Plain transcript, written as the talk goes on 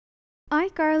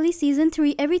iCarly Season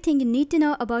 3 Everything you need to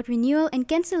know about renewal and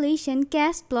cancellation,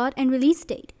 cast, plot, and release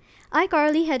date.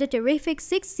 iCarly had a terrific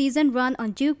 6-season run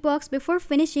on Jukebox before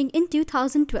finishing in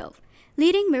 2012,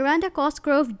 leading Miranda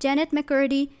Cosgrove, Jennette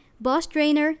McCurdy, Boss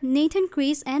Trainer, Nathan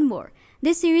Kress, and more.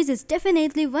 This series is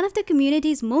definitely one of the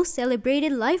community's most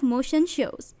celebrated live motion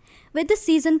shows. With the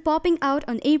season popping out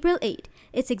on April 8,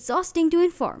 it's exhausting to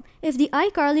inform if the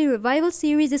iCarly revival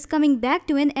series is coming back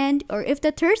to an end or if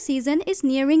the third season is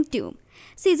nearing doom.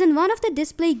 Season 1 of the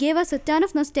display gave us a ton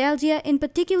of nostalgia, in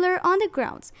particular on the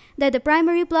grounds that the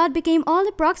primary plot became all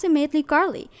approximately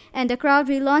Carly, and the crowd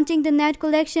relaunching the Net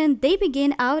collection, they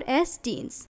begin out as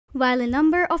teens. While a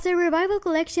number of the revival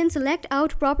collections select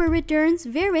out proper returns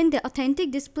wherein the authentic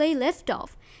display left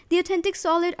off, the authentic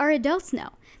solid are adults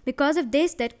now. Because of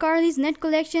this, that Carly's Net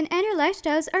collection and her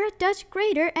lifestyles are a touch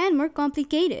greater and more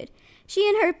complicated. She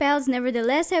and her pals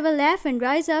nevertheless have a laugh and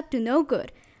rise up to no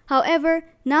good. However,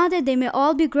 now that they may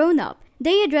all be grown up,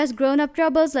 they address grown-up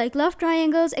troubles like love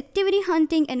triangles, activity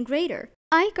hunting, and greater.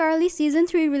 iCarly Season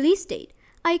 3 release date.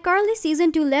 iCarly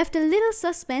Season 2 left a little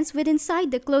suspense with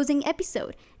inside the closing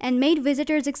episode and made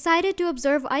visitors excited to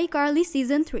observe iCarly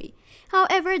Season 3.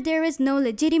 However, there is no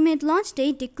legitimate launch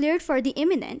date declared for the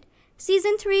imminent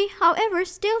Season 3. However,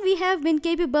 still we have been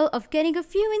capable of getting a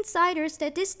few insider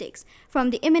statistics from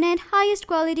the imminent highest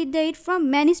quality date from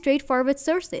many straightforward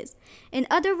sources. In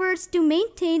other words, to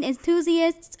maintain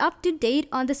enthusiasts up to date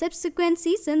on the subsequent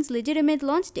season's legitimate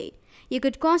launch date, you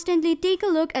could constantly take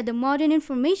a look at the modern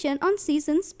information on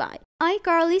Season Spy.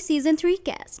 iCarly Season 3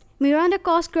 cast. Miranda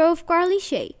Cosgrove, Carly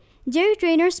Shay, Jerry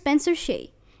Trainer, Spencer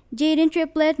Shay, Jaden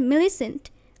Triplett,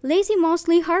 Millicent, Lacey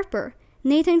Mosley, Harper,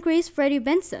 Nathan Kress, Freddie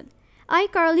Benson.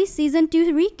 iCarly Season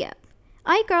 2 recap.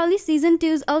 iCarly Season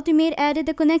 2's ultimate added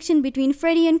the connection between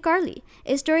Freddie and Carly,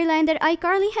 a storyline that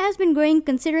iCarly has been growing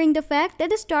considering the fact that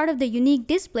the start of the unique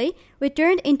display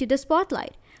returned into the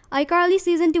spotlight. iCarly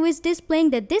Season 2 is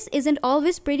displaying that this isn't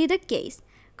always pretty the case.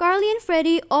 Carly and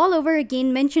Freddie all over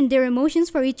again mentioned their emotions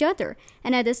for each other,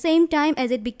 and at the same time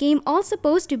as it became all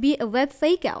supposed to be a web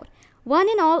fake-out. One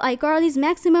and all, iCarly's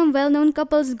maximum well-known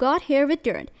couples got hair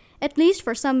returned, at least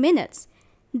for some minutes.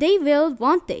 They will,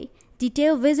 won't they?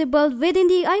 Detail visible within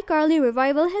the iCarly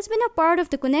revival has been a part of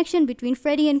the connection between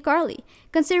Freddie and Carly,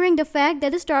 considering the fact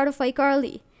that the start of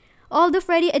iCarly. Although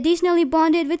Freddie additionally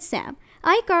bonded with Sam,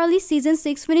 iCarly Season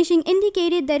 6 finishing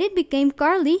indicated that it became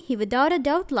Carly he without a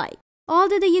doubt liked.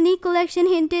 Although the unique collection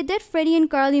hinted that Freddie and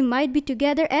Carly might be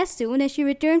together as soon as she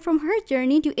returned from her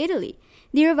journey to Italy,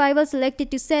 the revival selected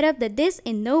to set up that this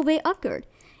in no way occurred.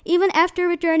 Even after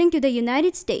returning to the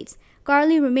United States,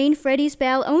 Carly remained Freddie's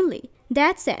pal only.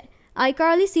 That said,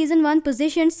 iCarly Season 1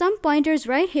 positioned some pointers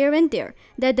right here and there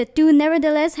that the two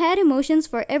nevertheless had emotions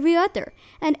for every other,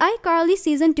 and iCarly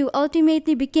Season 2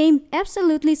 ultimately became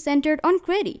absolutely centered on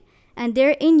Freddie and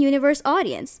their in-universe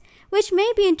audience, which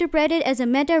may be interpreted as a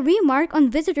meta remark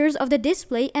on visitors of the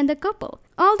display and the couple.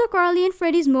 Although Carly and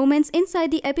Freddie's moments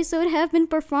inside the episode have been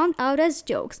performed out as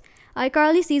jokes,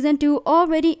 iCarly Season 2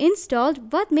 already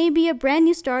installed what may be a brand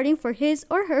new starting for his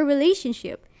or her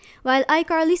relationship, while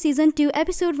iCarly Season 2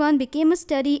 Episode 1 became a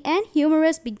steady and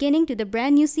humorous beginning to the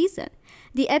brand new season.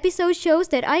 The episode shows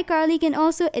that iCarly can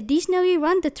also additionally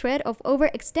run the thread of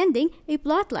overextending a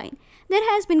plotline that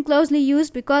has been closely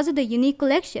used because of the unique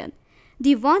collection.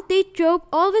 The won't they trope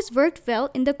always worked well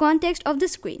in the context of the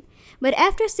screen, but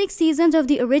after 6 seasons of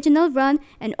the original run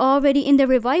and already in the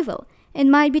revival, it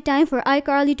might be time for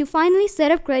iCarly to finally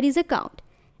set up Freddie's account.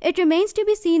 It remains to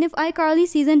be seen if iCarly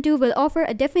Season 2 will offer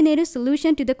a definitive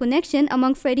solution to the connection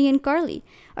among Freddie and Carly,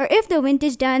 or if the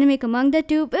vintage dynamic among the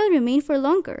two will remain for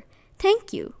longer.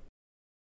 Thank you.